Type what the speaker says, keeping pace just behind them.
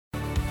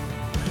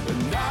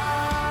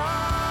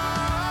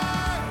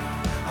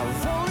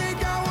I've only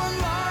got one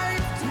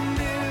life to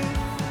live.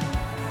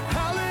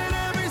 I'll let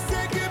every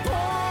second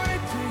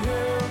point to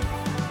Him.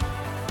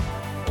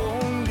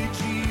 Only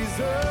Jesus.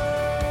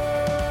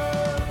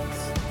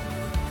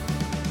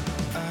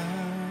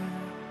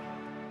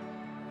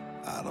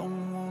 I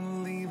don't want to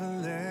leave a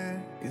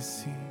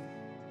legacy.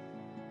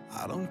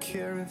 I don't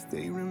care if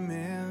they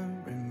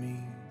remember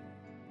me.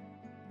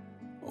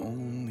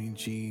 Only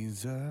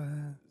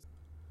Jesus.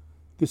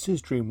 This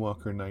is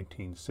Dreamwalker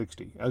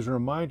 1960. As a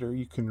reminder,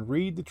 you can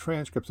read the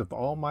transcripts of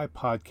all my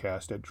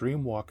podcasts at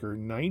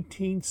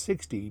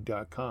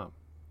dreamwalker1960.com.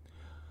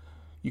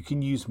 You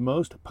can use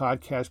most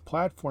podcast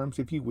platforms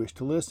if you wish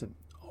to listen.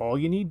 All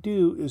you need to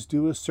do is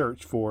do a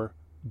search for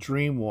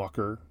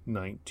Dreamwalker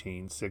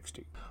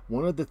 1960.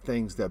 One of the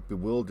things that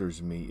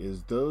bewilders me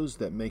is those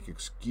that make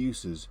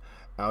excuses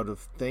out of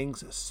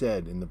things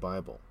said in the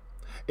Bible.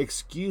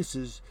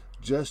 Excuses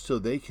just so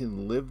they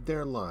can live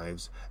their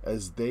lives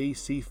as they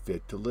see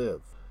fit to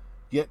live,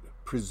 yet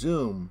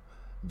presume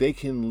they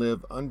can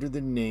live under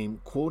the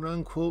name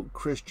quote-unquote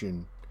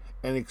Christian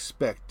and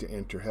expect to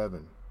enter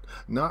heaven,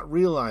 not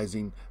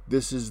realizing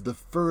this is the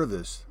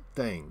furthest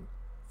thing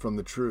from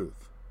the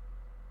truth.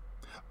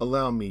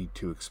 Allow me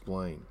to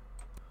explain.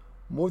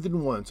 More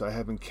than once I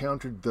have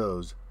encountered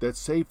those that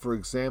say, for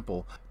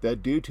example,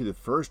 that due to the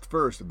first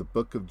verse of the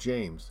book of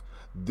James,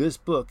 this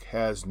book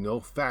has no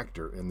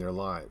factor in their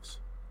lives.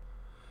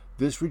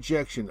 This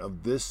rejection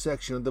of this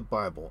section of the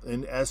Bible,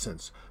 in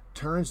essence,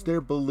 turns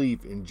their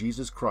belief in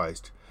Jesus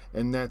Christ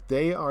and that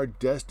they are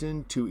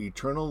destined to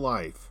eternal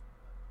life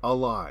a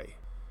lie.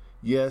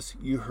 Yes,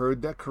 you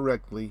heard that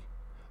correctly.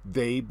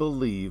 They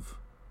believe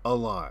a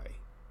lie.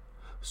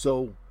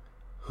 So,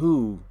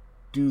 who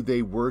do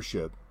they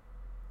worship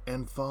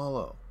and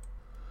follow?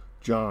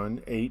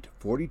 John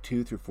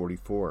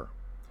 8:42-44.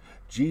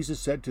 Jesus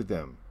said to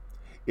them,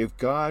 "If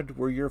God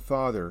were your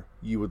Father,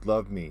 you would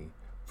love me,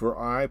 for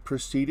I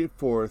proceeded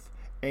forth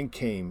and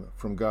came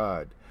from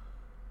God.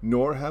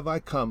 Nor have I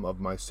come of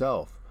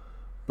myself,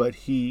 but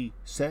He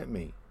sent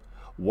me.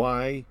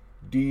 Why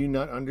do you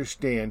not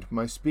understand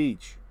my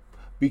speech?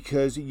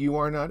 Because you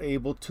are not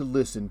able to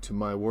listen to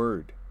my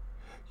word.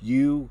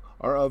 You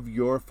are of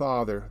your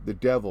father, the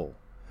devil,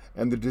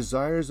 and the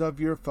desires of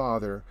your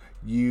father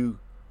you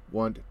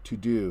want to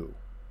do.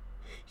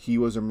 He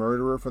was a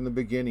murderer from the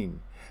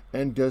beginning,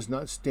 and does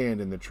not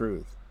stand in the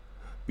truth,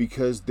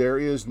 because there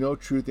is no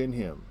truth in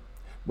him.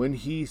 When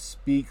he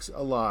speaks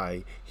a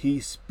lie, he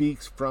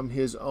speaks from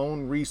his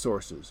own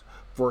resources,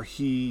 for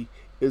he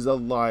is a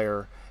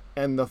liar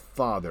and the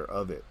father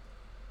of it."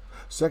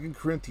 2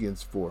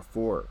 Corinthians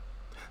 4:4.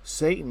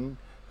 Satan,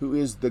 who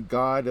is the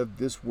god of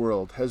this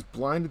world, has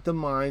blinded the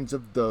minds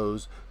of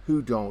those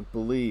who don't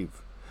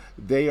believe.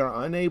 They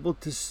are unable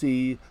to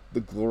see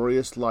the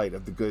glorious light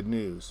of the good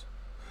news.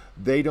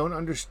 They don't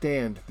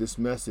understand this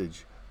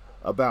message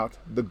about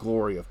the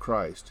glory of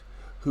Christ,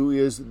 who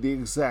is the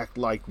exact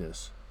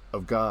likeness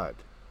of God.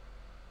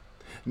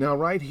 Now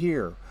right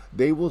here,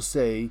 they will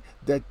say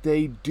that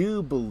they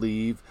do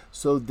believe,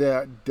 so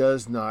that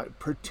does not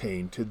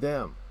pertain to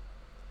them.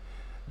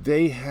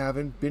 They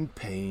haven't been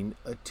paying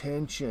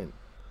attention.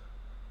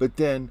 But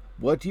then,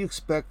 what do you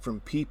expect from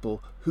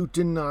people who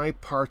deny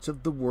parts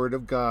of the Word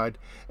of God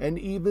and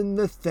even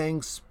the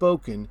things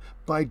spoken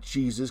by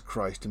Jesus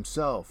Christ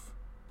himself?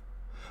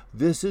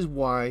 This is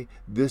why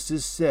this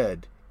is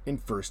said in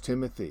 1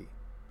 Timothy.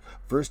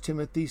 1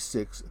 Timothy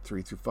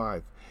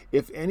 6:3-5.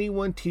 If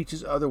anyone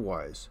teaches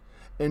otherwise,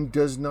 and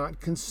does not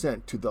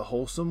consent to the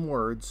wholesome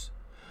words,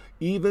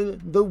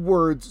 even the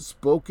words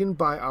spoken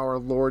by our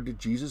Lord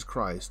Jesus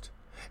Christ,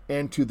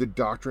 and to the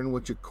doctrine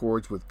which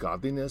accords with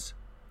godliness,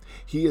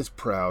 he is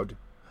proud,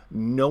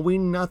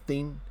 knowing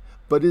nothing,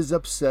 but is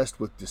obsessed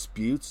with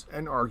disputes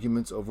and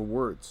arguments over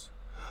words,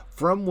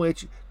 from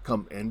which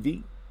come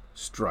envy,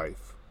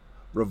 strife,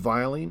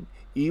 reviling,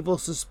 evil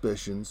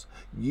suspicions,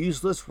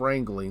 useless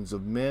wranglings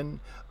of men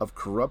of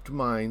corrupt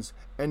minds,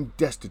 and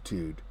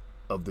destitute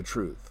of the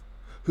truth,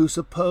 who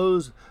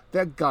suppose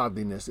that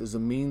godliness is a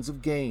means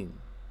of gain.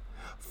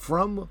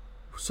 From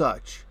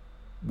such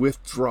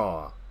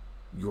withdraw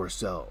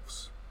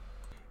yourselves.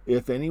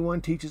 If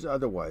anyone teaches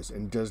otherwise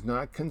and does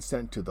not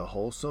consent to the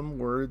wholesome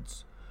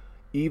words,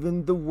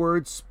 even the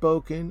words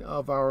spoken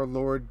of our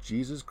Lord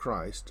Jesus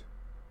Christ,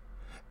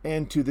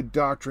 and to the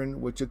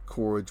doctrine which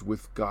accords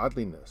with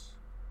godliness.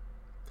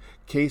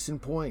 Case in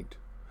point,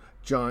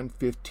 John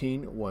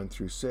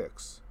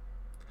 15:1-6.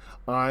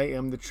 I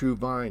am the true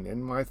vine,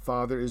 and my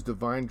Father is the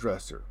vine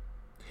dresser.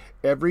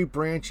 Every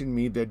branch in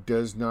me that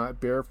does not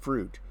bear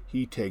fruit,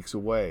 he takes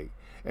away,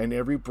 and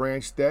every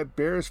branch that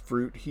bears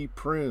fruit, he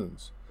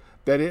prunes,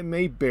 that it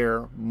may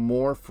bear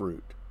more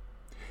fruit.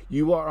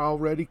 You are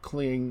already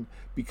clean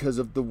because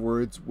of the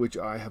words which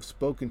I have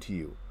spoken to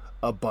you.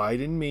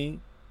 Abide in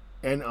me,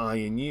 and I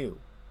in you.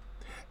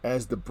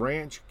 As the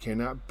branch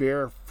cannot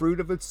bear fruit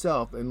of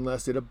itself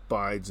unless it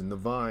abides in the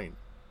vine,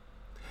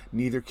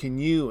 neither can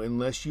you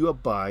unless you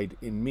abide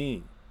in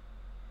me.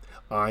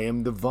 I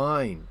am the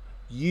vine,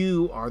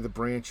 you are the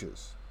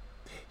branches.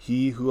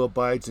 He who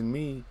abides in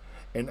me,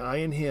 and I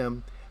in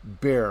him,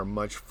 bear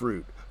much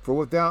fruit. For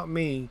without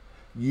me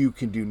you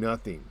can do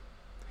nothing.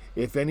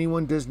 If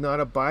anyone does not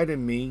abide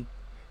in me,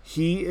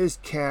 he is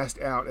cast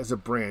out as a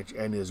branch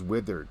and is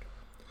withered.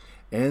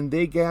 And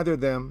they gather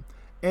them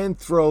and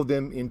throw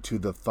them into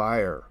the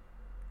fire,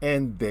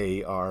 and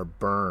they are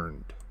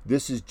burned.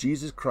 This is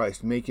Jesus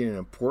Christ making an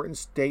important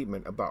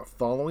statement about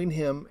following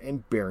him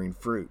and bearing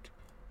fruit.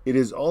 It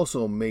is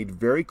also made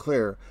very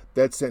clear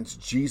that since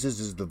Jesus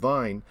is the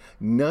vine,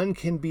 none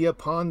can be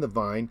upon the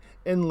vine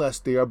unless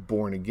they are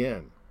born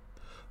again.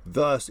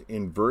 Thus,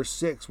 in verse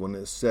 6, when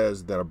it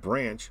says that a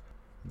branch,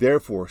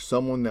 therefore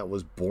someone that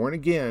was born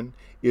again,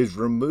 is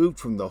removed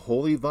from the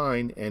holy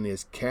vine and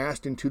is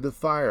cast into the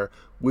fire,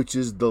 which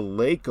is the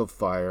lake of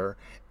fire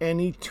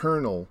and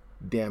eternal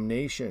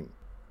damnation.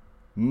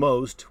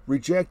 Most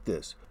reject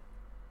this.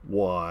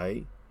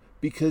 Why?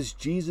 Because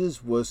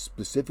Jesus was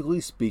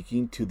specifically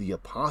speaking to the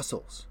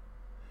apostles.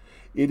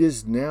 It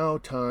is now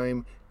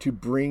time to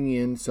bring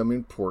in some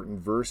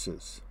important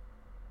verses.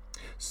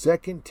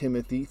 2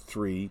 Timothy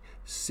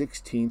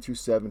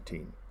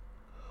 3:16-17.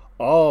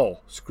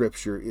 All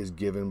Scripture is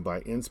given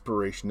by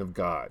inspiration of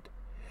God,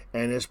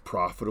 and is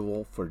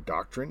profitable for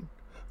doctrine,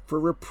 for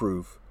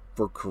reproof,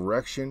 for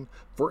correction,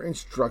 for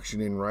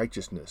instruction in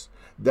righteousness,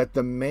 that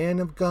the man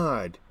of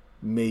God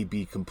may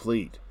be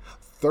complete,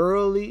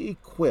 thoroughly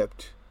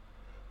equipped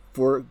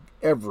for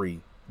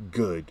every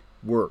good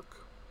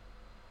work.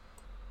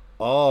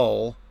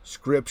 All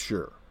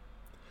Scripture.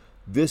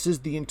 This is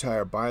the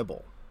entire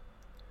Bible.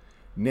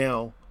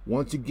 Now,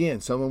 once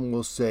again, someone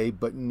will say,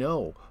 but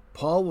no,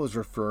 Paul was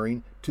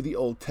referring to the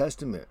Old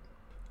Testament.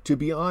 To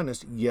be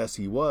honest, yes,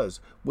 he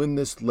was, when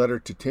this letter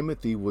to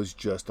Timothy was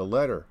just a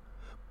letter.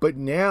 But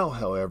now,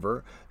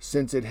 however,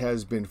 since it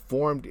has been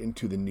formed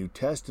into the New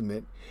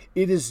Testament,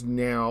 it is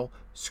now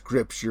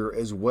Scripture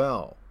as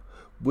well,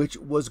 which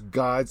was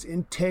God's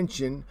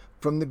intention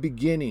from the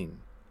beginning.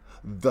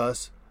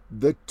 Thus,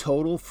 the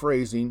total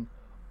phrasing,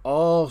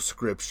 all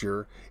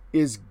Scripture,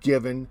 is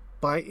given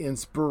by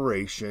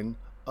inspiration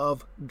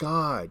of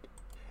God.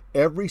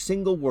 Every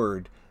single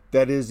word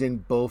that is in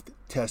both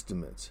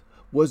Testaments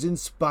was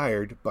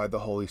inspired by the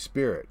Holy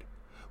Spirit,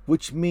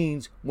 which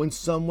means when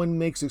someone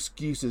makes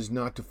excuses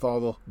not to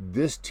follow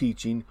this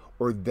teaching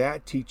or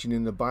that teaching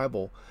in the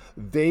Bible,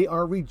 they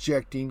are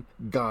rejecting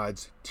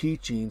God's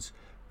teachings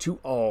to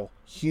all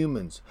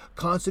humans.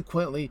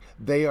 Consequently,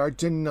 they are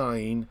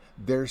denying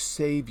their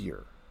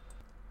Savior.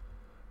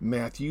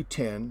 Matthew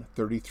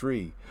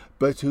 10:33.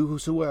 But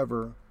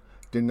whosoever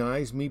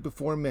denies me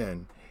before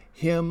men,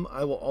 him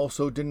I will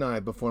also deny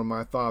before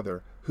my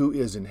Father who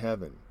is in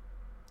heaven.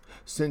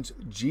 Since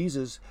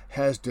Jesus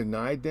has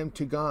denied them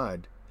to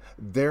God,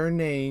 their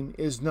name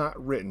is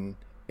not written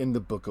in the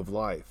book of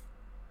life.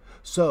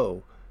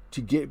 So,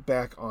 to get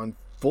back on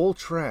full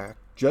track,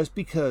 just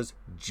because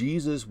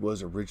Jesus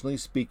was originally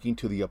speaking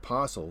to the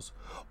apostles,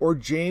 or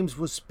James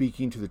was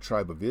speaking to the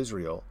tribe of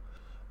Israel,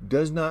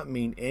 does not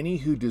mean any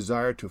who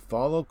desire to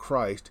follow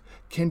Christ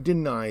can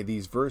deny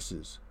these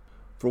verses.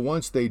 For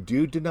once they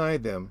do deny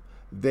them,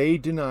 they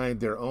deny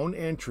their own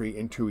entry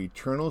into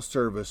eternal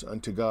service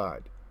unto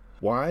God.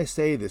 Why I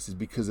say this is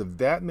because of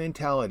that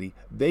mentality,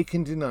 they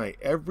can deny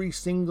every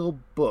single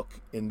book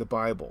in the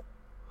Bible.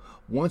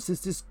 Once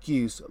this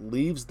excuse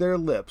leaves their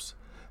lips,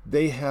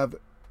 they have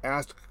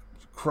asked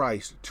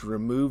Christ to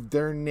remove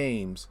their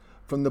names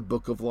from the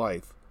book of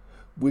life,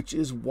 which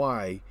is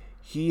why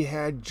he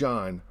had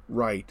John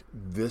write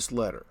this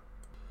letter.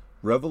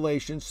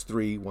 Revelations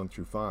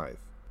 3:1-5.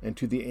 And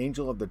to the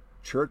angel of the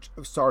church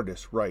of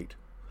Sardis write,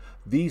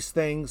 These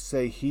things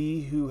say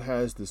he who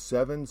has the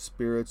 7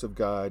 spirits of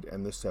God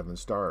and the 7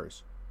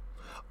 stars.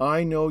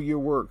 I know your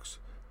works,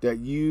 that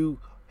you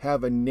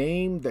have a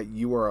name, that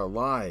you are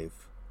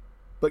alive,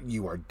 but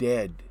you are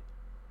dead.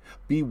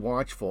 Be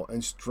watchful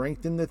and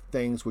strengthen the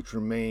things which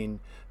remain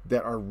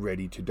that are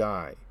ready to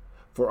die.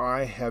 For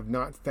I have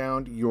not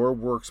found your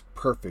works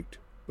perfect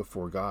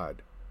before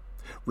God.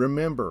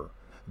 Remember,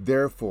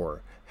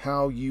 therefore,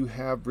 how you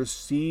have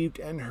received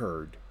and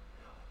heard,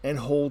 and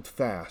hold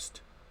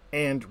fast,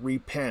 and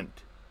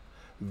repent.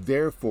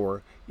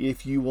 Therefore,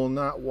 if you will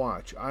not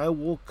watch, I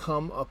will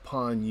come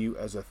upon you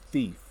as a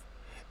thief,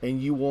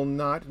 and you will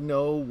not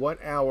know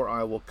what hour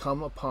I will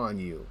come upon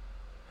you.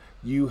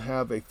 You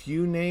have a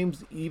few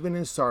names even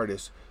in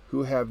Sardis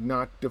who have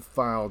not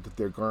defiled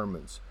their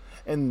garments,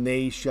 and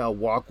they shall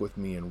walk with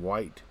me in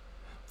white,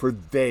 for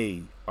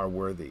they are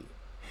worthy.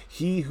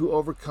 He who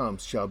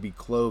overcomes shall be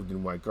clothed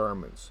in white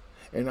garments,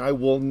 and I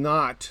will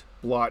not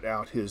blot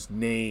out his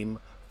name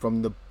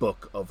from the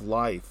book of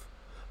life,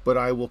 but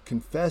I will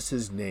confess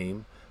his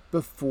name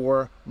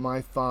before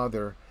my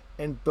Father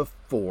and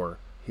before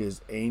his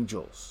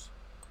angels.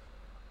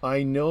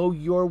 I know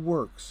your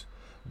works,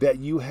 that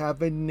you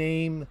have a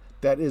name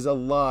that is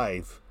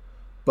alive,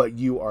 but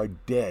you are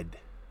dead.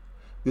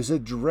 This is a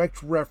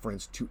direct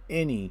reference to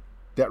any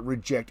that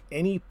reject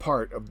any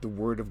part of the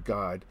Word of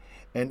God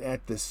and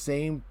at the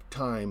same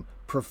time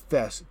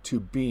profess to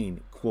being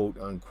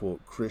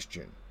quote-unquote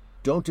Christian.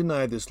 Don't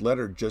deny this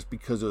letter just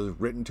because it was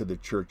written to the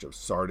church of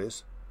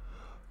Sardis.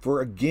 For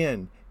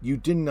again, you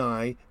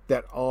deny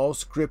that all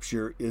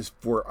Scripture is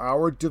for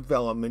our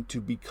development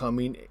to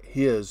becoming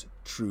His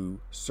true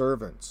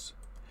servants.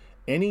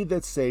 Any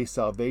that say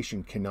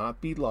salvation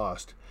cannot be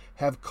lost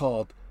have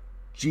called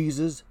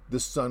Jesus, the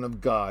Son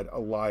of God, a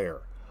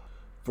liar.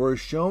 For as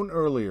shown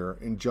earlier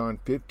in John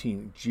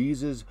 15,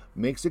 Jesus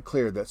makes it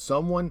clear that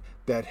someone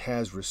that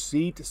has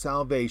received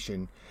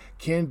salvation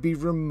can be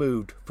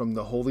removed from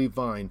the holy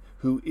vine,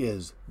 who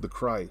is the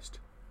Christ.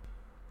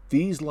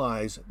 These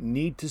lies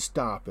need to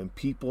stop, and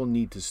people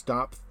need to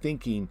stop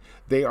thinking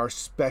they are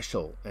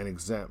special and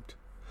exempt.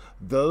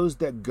 Those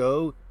that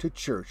go to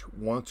church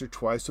once or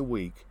twice a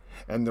week,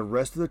 and the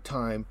rest of the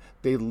time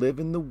they live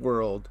in the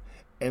world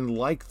and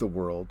like the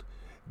world,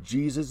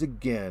 Jesus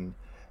again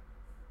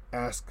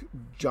asked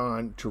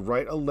John to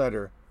write a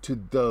letter to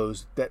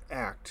those that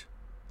act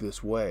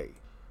this way.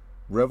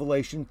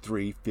 Revelation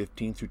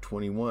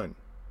 3:15-21.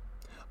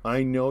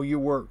 I know your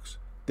works,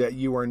 that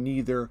you are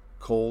neither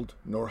cold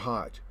nor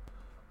hot.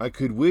 I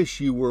could wish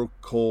you were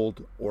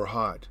cold or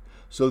hot.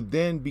 So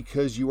then,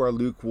 because you are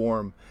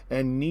lukewarm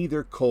and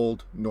neither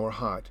cold nor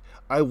hot,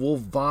 I will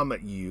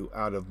vomit you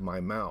out of my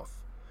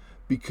mouth.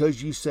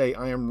 Because you say,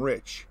 I am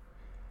rich,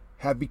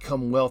 have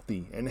become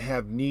wealthy, and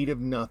have need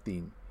of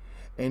nothing,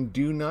 and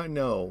do not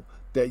know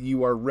that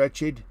you are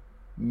wretched,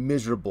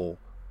 miserable,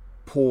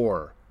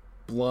 poor,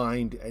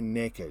 blind, and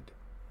naked.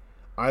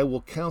 I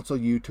will counsel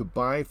you to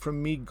buy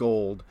from me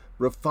gold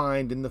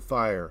refined in the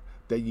fire,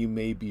 that you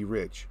may be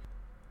rich,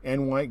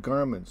 and white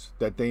garments,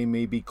 that they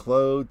may be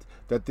clothed,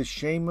 that the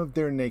shame of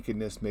their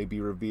nakedness may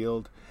be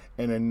revealed,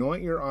 and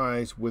anoint your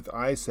eyes with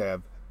eye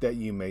salve, that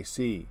you may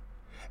see.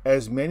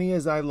 As many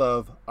as I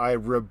love, I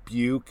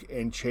rebuke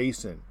and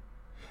chasten.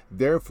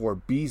 Therefore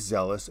be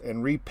zealous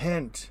and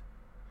repent.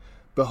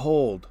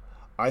 Behold,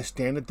 I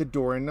stand at the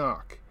door and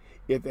knock.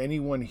 If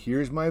anyone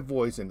hears my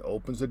voice and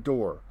opens the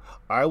door,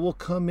 I will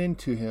come in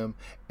to him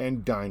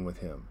and dine with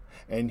him,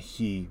 and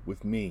he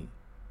with me.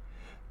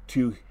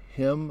 To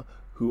him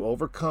who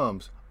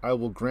overcomes, I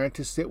will grant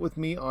to sit with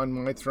me on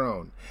my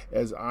throne,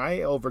 as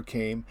I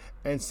overcame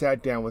and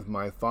sat down with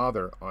my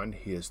Father on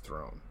his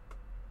throne.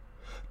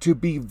 To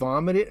be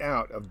vomited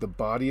out of the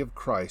body of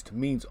Christ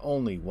means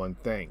only one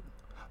thing: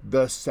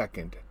 the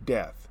second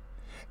death,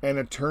 an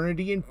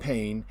eternity in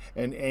pain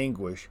and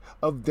anguish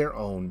of their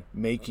own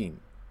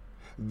making.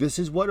 This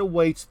is what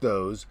awaits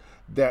those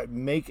that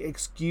make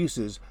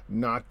excuses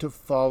not to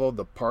follow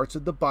the parts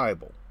of the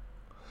Bible,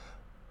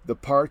 the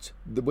parts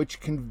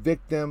which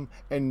convict them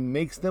and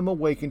makes them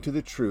awaken to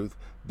the truth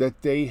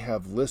that they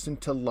have listened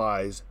to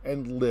lies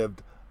and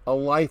lived a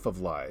life of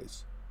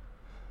lies,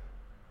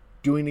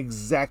 doing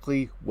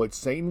exactly what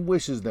Satan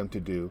wishes them to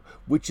do,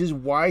 which is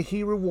why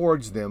he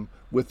rewards them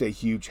with a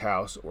huge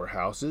house or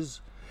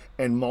houses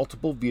and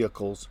multiple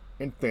vehicles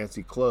and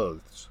fancy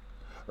clothes.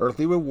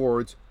 Earthly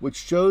rewards which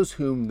shows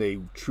whom they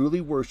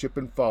truly worship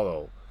and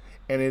follow,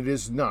 and it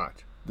is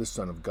not the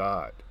Son of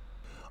God.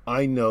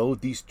 I know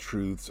these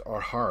truths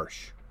are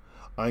harsh.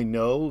 I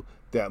know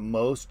that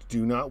most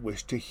do not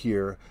wish to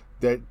hear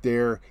that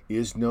there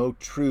is no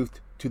truth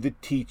to the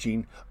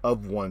teaching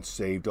of once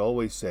saved,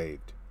 always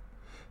saved.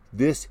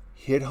 This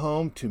hit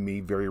home to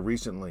me very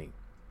recently.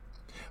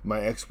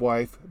 My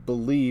ex-wife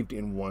believed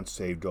in once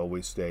saved,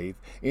 always saved,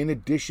 in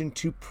addition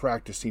to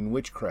practicing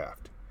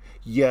witchcraft.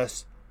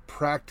 Yes,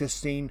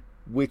 practicing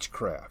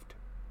witchcraft.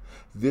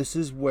 This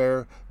is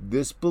where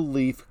this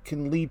belief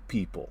can lead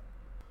people.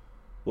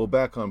 Well,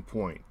 back on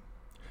point.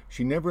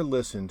 She never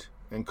listened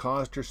and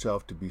caused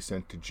herself to be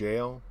sent to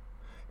jail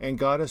and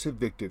got us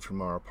evicted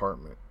from our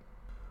apartment.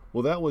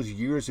 Well, that was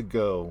years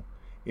ago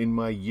in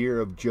my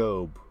year of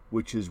Job,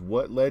 which is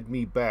what led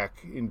me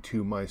back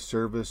into my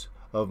service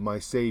of my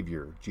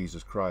Savior,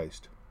 Jesus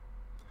Christ.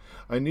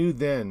 I knew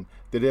then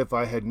that if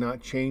I had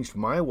not changed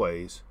my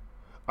ways,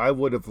 I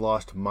would have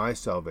lost my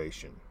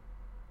salvation.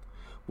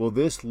 Well,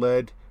 this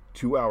led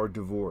to our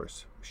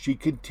divorce. She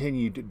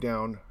continued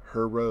down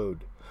her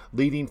road,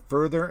 leading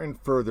further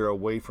and further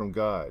away from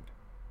God.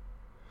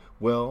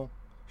 Well,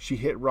 she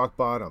hit rock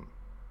bottom.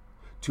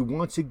 To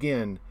once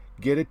again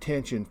get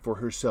attention for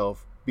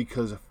herself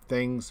because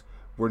things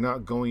were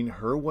not going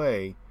her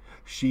way,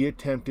 she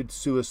attempted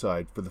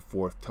suicide for the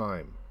 4th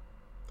time.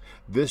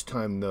 This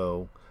time,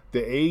 though,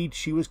 the aid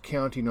she was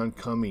counting on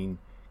coming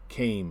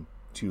came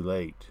too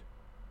late.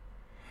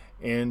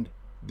 And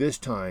this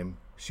time,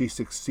 she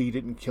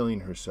succeeded in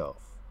killing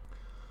herself.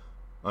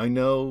 I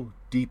know,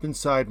 deep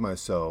inside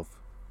myself,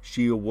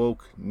 she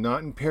awoke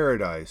not in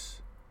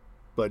paradise,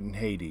 but in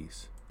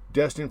Hades,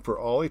 destined for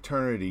all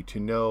eternity to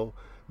know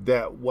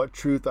that what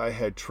truth I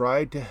had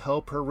tried to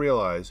help her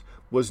realize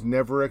was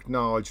never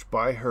acknowledged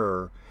by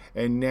her,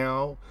 and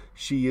now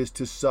she is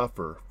to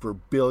suffer for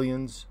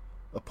billions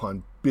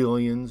upon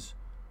billions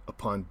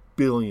upon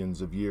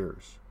billions of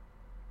years.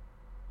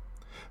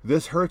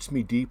 This hurts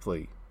me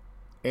deeply,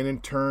 and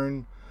in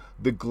turn,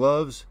 the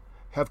gloves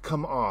have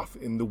come off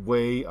in the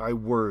way I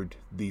word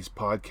these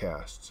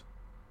podcasts.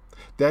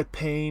 That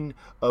pain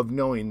of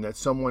knowing that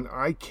someone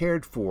I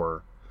cared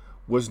for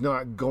was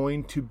not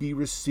going to be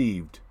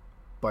received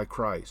by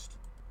Christ.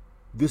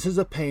 This is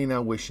a pain I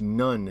wish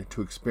none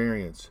to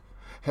experience.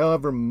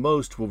 However,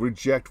 most will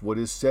reject what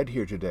is said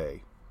here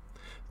today.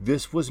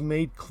 This was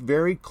made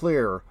very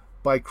clear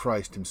by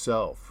Christ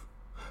himself.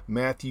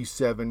 Matthew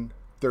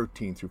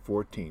 7:13 through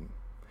 14.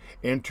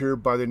 Enter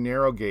by the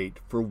narrow gate,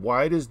 for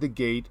wide is the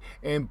gate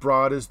and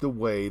broad is the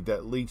way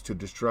that leads to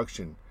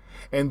destruction,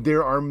 and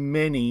there are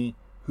many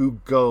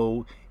who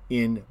go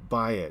in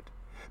by it.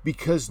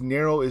 Because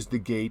narrow is the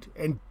gate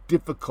and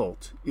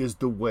difficult is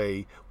the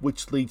way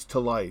which leads to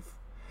life,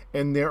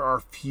 and there are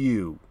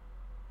few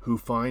who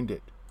find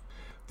it.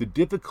 The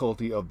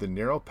difficulty of the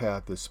narrow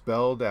path is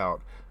spelled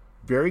out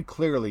very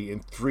clearly in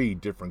 3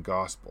 different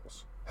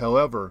Gospels.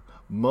 However,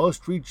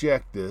 most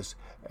reject this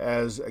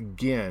as,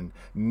 again,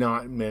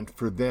 not meant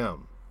for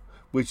them,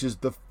 which is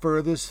the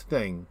furthest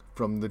thing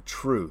from the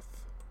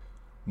truth.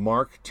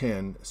 Mark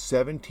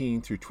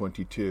 10:17 through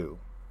 22.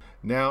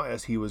 Now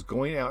as he was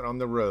going out on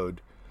the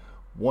road,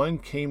 one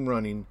came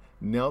running,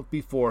 knelt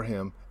before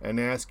him, and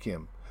asked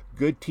him,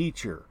 Good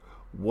teacher,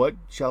 what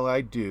shall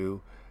I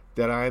do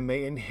that I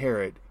may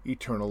inherit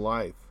eternal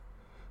life?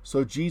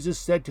 So Jesus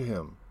said to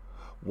him,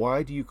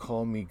 Why do you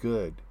call me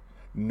good?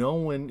 No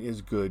one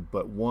is good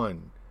but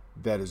one,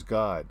 that is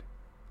God.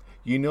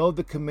 You know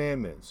the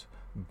commandments.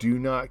 Do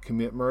not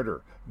commit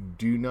murder.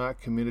 Do not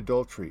commit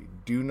adultery.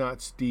 Do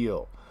not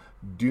steal.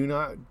 Do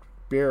not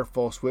bear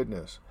false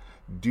witness.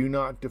 Do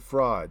not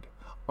defraud.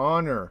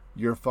 Honor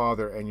your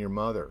father and your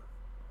mother.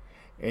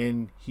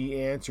 And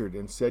he answered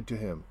and said to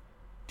him,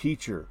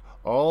 Teacher,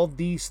 all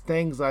these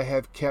things I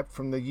have kept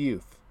from the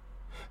youth.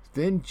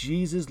 Then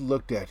Jesus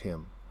looked at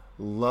him,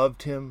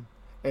 loved him,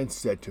 and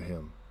said to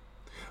him,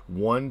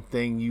 One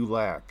thing you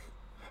lack.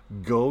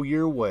 Go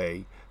your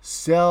way,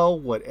 sell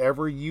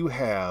whatever you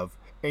have,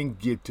 and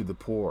give to the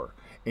poor,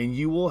 and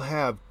you will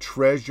have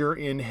treasure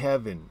in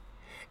heaven.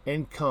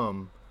 And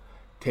come,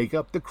 take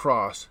up the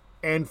cross,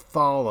 and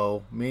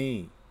follow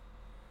me.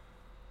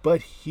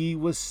 But he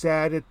was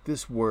sad at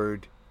this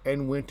word,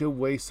 and went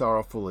away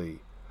sorrowfully,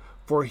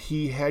 for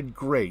he had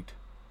great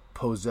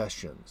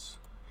possessions.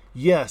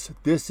 Yes,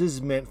 this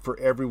is meant for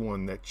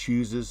everyone that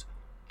chooses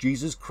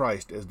Jesus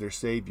Christ as their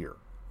Savior.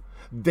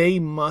 They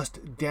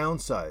must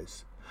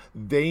downsize.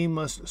 They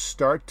must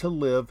start to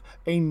live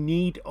a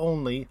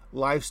need-only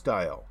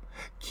lifestyle,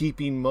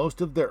 keeping most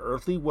of their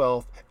earthly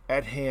wealth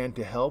at hand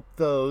to help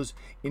those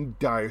in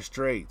dire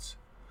straits.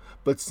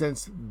 But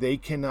since they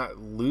cannot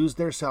lose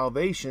their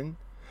salvation,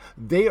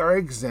 they are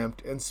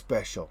exempt and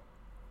special.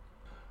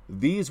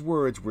 These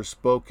words were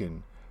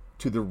spoken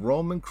to the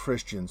Roman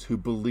Christians who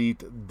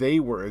believed they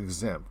were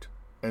exempt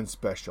and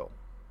special.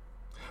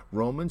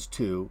 Romans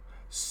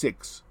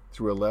 2:6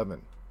 through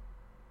 11.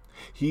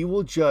 He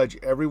will judge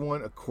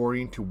everyone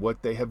according to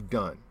what they have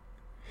done.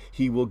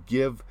 He will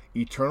give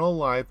eternal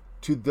life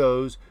to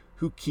those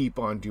who keep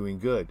on doing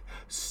good,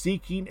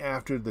 seeking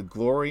after the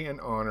glory and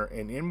honor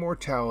and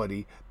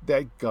immortality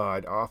that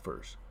God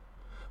offers.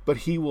 But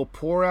he will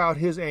pour out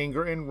his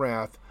anger and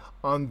wrath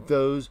on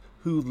those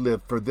who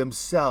live for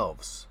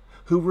themselves,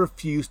 who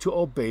refuse to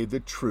obey the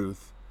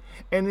truth,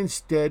 and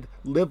instead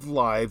live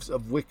lives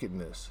of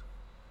wickedness.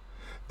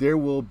 There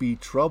will be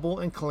trouble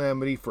and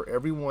calamity for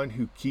everyone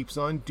who keeps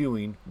on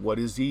doing what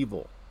is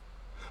evil,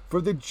 for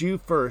the Jew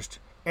first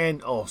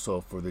and also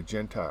for the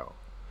Gentile.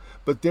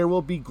 But there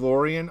will be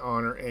glory and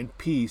honor and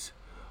peace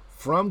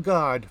from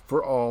God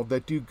for all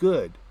that do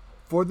good,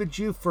 for the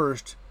Jew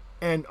first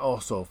and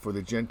also for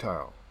the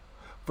Gentile.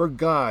 For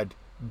God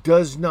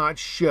does not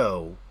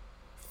show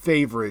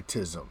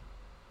favoritism.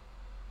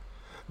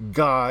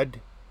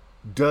 God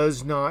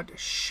does not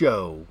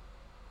show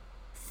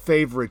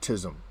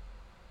favoritism.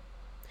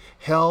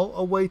 Hell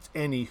awaits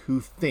any who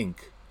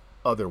think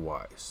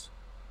otherwise.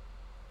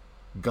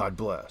 God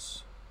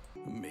bless.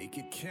 Make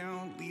it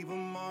count, leave a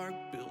mark,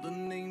 build a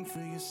name for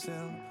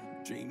yourself.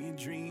 Dream your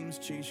dreams,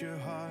 chase your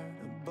heart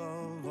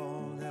above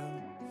all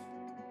else.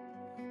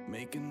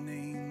 Make a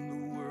name the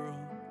world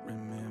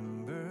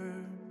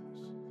remembers.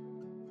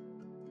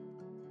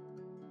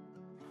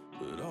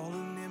 But all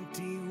an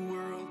empty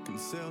world can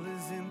sell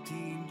is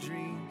empty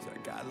dreams. I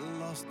got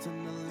lost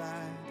in the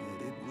light,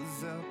 and it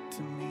was up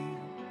to me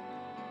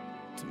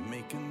to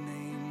make a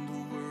name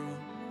the world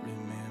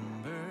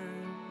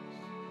remembers.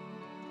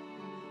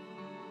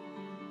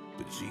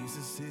 But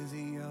Jesus is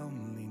the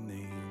only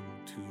name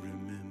to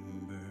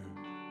remember.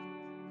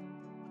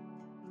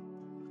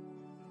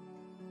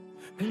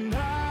 And I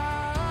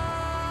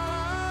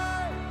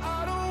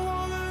don't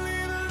want to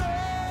leave a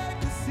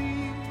legacy.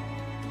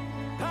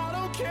 I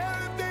don't care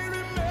if they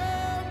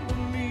remember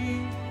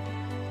me.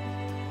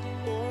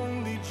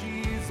 Only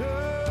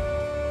Jesus.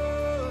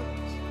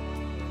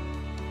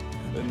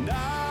 And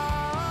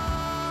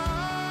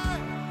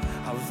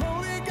I've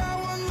only got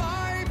one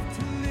life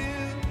to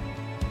live.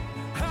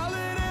 I'll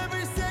let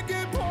every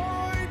second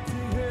point to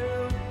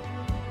Him.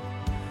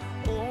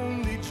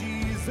 Only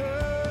Jesus.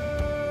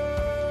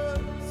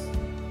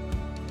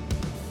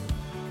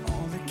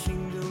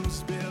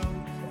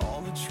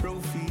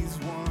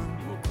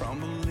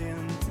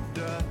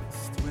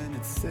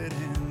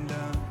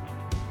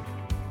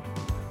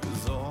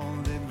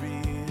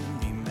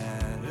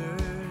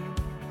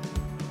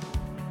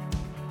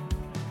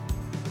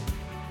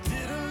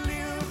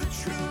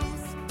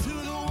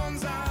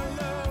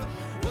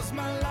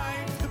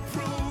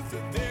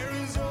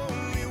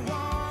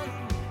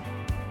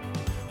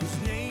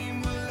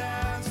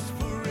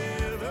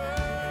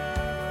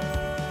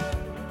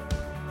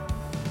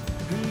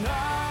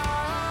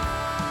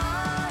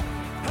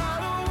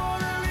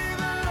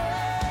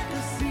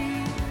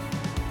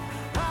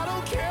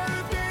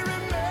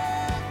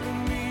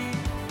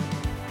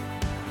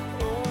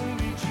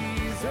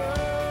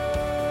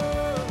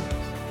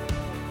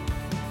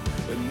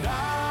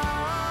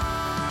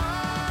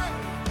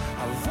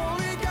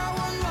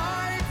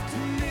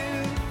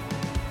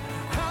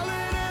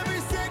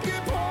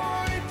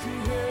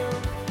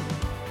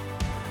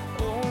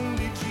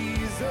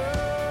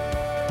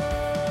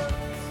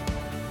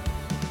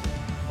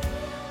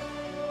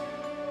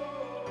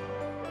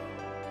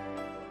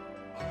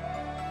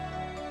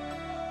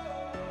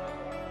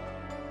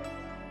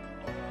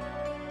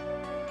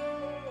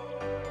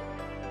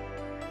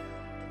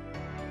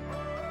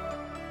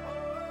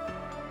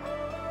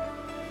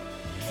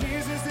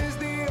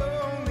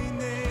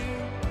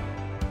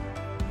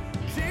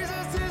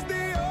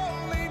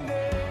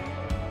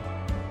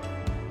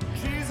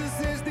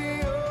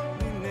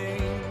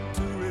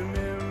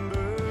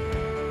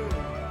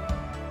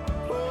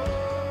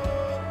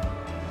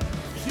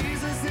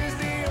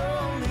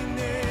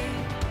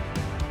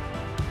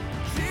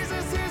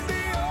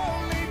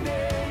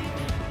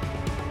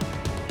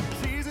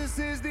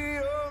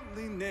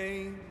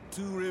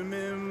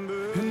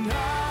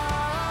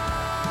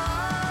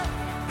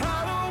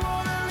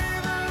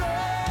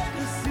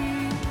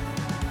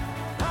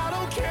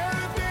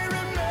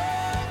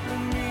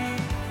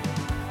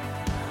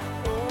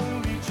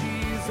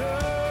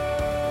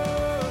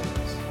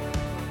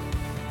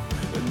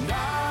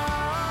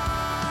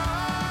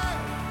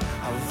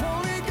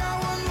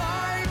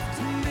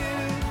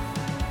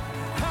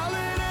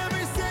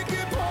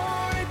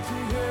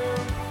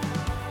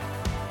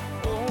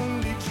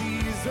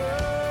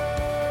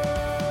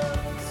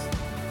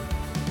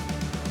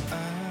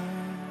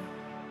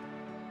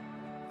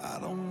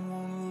 don't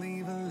want to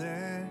leave a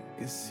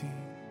legacy.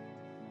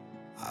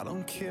 I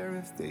don't care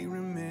if they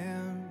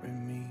remember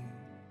me.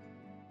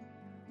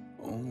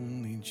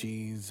 Only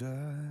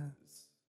Jesus.